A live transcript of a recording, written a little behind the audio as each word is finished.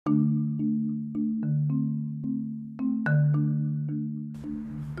Why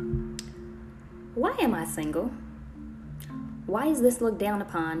am I single? Why is this looked down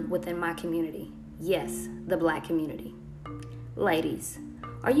upon within my community? Yes, the black community. Ladies,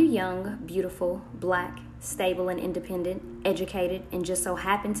 are you young, beautiful, black, stable and independent, educated, and just so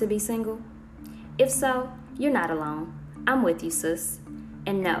happen to be single? If so, you're not alone. I'm with you, sis.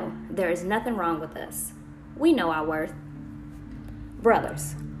 And no, there is nothing wrong with us. We know our worth.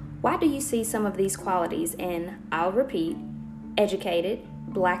 Brothers, why do you see some of these qualities in, I'll repeat, educated,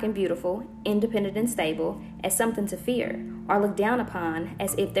 black and beautiful, independent and stable, as something to fear, or look down upon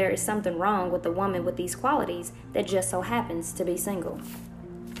as if there is something wrong with the woman with these qualities that just so happens to be single?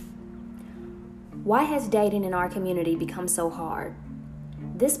 Why has dating in our community become so hard?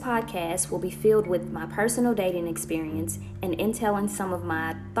 This podcast will be filled with my personal dating experience and intelling some of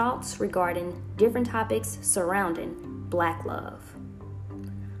my thoughts regarding different topics surrounding black love.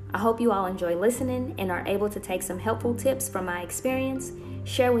 I hope you all enjoy listening and are able to take some helpful tips from my experience,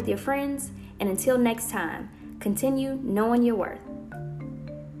 share with your friends, and until next time, continue knowing your worth.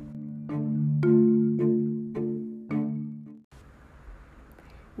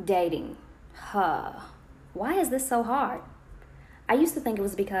 Dating. Why is this so hard? I used to think it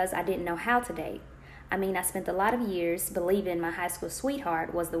was because I didn't know how to date. I spent a lot of years believing my high school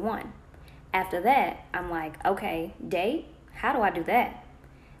sweetheart was the one. After that, I'm like, okay, date? How do I do that?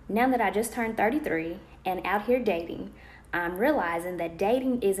 Now that I just turned 33 and out here dating, I'm realizing that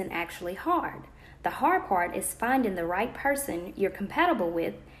dating isn't actually hard. The hard part is finding the right person you're compatible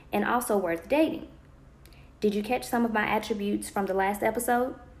with and also worth dating. Did you catch some of my attributes from the last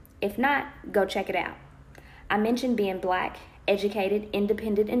episode? If not, go check it out. I mentioned being black, educated,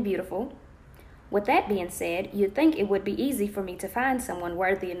 independent, and beautiful. With that being said, you'd think it would be easy for me to find someone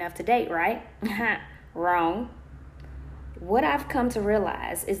worthy enough to date, right? Wrong. What I've come to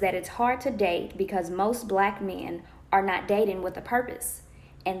realize is that it's hard to date because most black men are not dating with a purpose.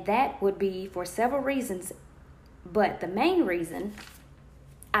 And that would be for several reasons. But the main reason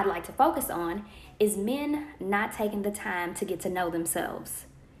I'd like to focus on is men not taking the time to get to know themselves.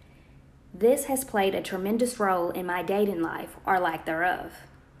 This has played a tremendous role in my dating life, or lack thereof.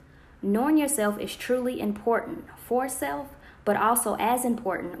 Knowing yourself is truly important for self, but also as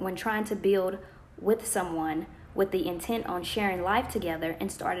important when trying to build with someone with the intent on sharing life together and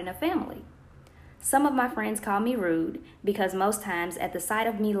starting a family. Some of my friends call me rude because most times at the sight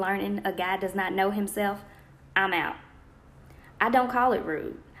of me learning a guy does not know himself, I'm out. I don't call it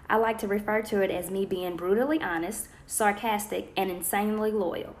rude. I like to refer to it as me being brutally honest, sarcastic, and insanely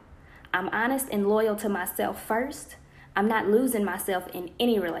loyal. I'm honest and loyal to myself first. I'm not losing myself in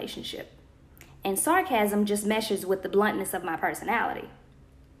any relationship. And sarcasm just meshes with the bluntness of my personality.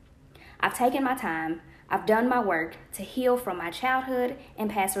 I've taken my time. I've done my work to heal from my childhood and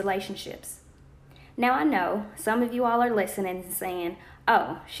past relationships. Now I know some of you all are listening and saying,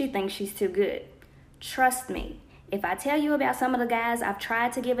 oh, she thinks she's too good. Trust me, if I tell you about some of the guys I've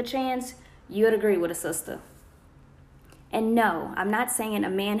tried to give a chance, you'd agree with a sister. And no, I'm not saying a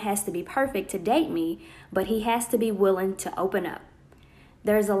man has to be perfect to date me, but he has to be willing to open up.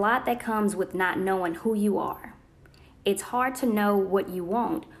 There's a lot that comes with not knowing who you are. It's hard to know what you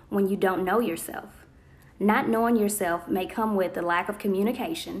want when you don't know yourself. Not knowing yourself may come with the lack of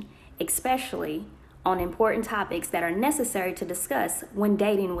communication, especially on important topics that are necessary to discuss when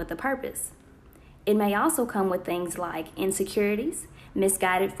dating with a purpose. It may also come with things like insecurities,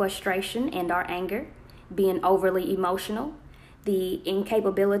 misguided frustration and or anger, being overly emotional, the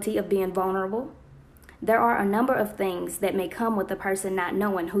incapability of being vulnerable. There are a number of things that may come with a person not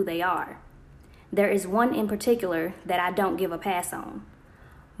knowing who they are. There is one in particular that I don't give a pass on.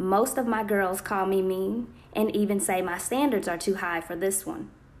 Most of my girls call me mean and even say my standards are too high for this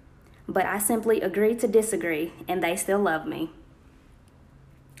one. But I simply agree to disagree and they still love me.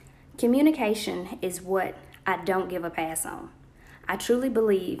 Communication is what I don't give a pass on. I truly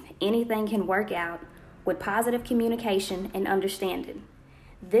believe anything can work out with positive communication and understanding.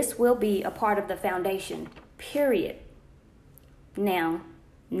 This will be a part of the foundation, period. Now,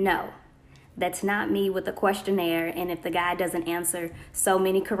 no, that's not me with a questionnaire, and if the guy doesn't answer so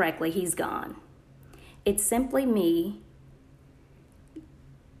many correctly, he's gone. It's simply me,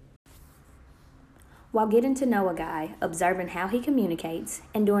 while getting to know a guy, observing how he communicates,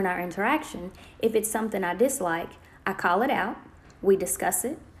 and during our interaction, if it's something I dislike, I call it out, we discuss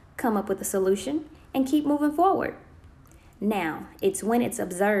it, come up with a solution, and keep moving forward. Now, it's when it's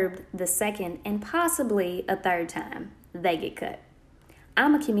observed the second and possibly a third time, they get cut.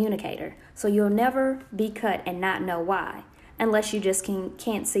 I'm a communicator, so you'll never be cut and not know why, unless you just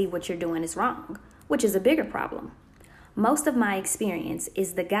can't see what you're doing is wrong, which is a bigger problem. Most of my experience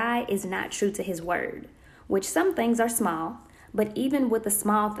is the guy is not true to his word, which some things are small, but even with the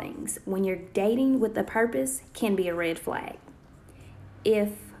small things, when you're dating with a purpose, can be a red flag. If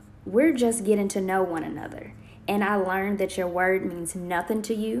we're just getting to know one another and I learned that your word means nothing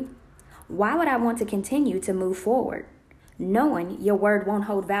to you, why would I want to continue to move forward, knowing your word won't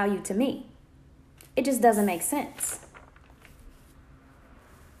hold value to me? It just doesn't make sense.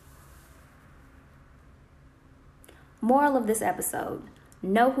 Moral of this episode: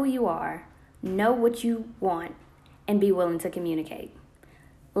 know who you are, know what you want, and be willing to communicate.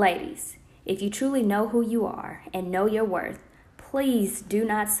 Ladies, if you truly know who you are and know your worth, please do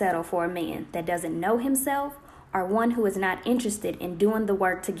not settle for a man that doesn't know himself or one who is not interested in doing the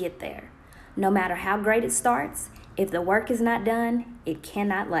work to get there. No matter how great it starts, if the work is not done, it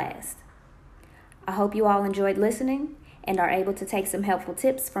cannot last. I hope you all enjoyed listening and are able to take some helpful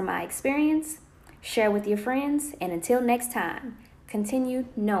tips from my experience. Share with your friends, and until next time, continue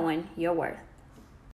knowing your worth.